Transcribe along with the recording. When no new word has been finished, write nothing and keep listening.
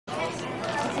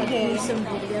game. Some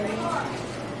video.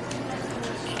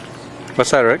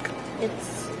 What's that, Rick?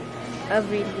 It's a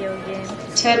video game.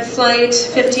 TED Flight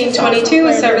 1522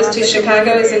 with service to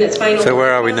Chicago is in its final So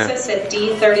where are we now? process at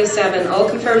D37. All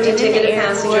confirmed and ticketed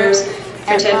passengers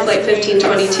for TED Flight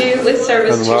 1522 with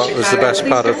service And to what Chicago. was the best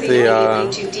part of Please the,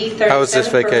 proceed immediately to D37 how was this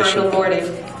for vacation? final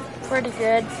boarding. Pretty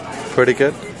good. Pretty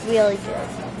good? Really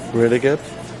good. Really good?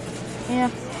 Yeah.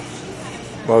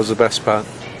 What was the best part?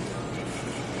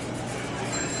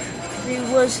 There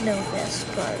was no best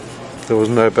part. There was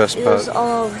no best It part. was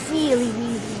all really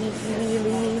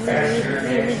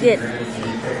good.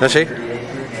 Actually,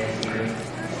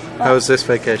 how was this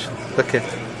vacation? Look here.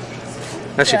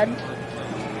 Actually,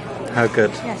 Good. how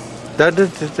good? Yes.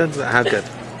 How good?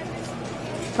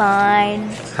 Fine.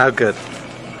 How good?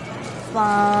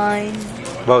 Fine.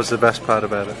 What was the best part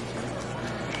about it?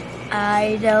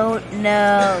 I don't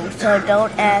know, so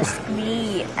don't ask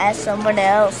me. Ask someone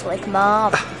else, like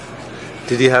Mom.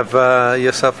 Did you have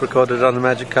yourself recorded on the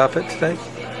magic carpet today?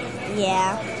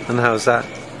 Yeah. And how was that?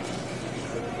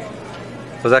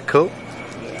 Was that cool?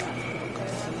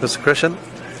 Mr. Christian?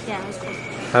 Yeah, it was cool.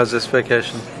 How's this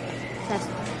vacation? Best.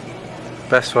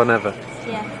 Best one ever?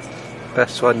 Yeah.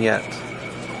 Best one yet?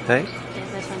 Hey?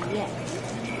 Yeah, best one yet.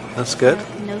 That's good.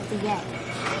 No yet.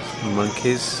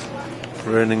 Monkeys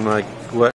ruining my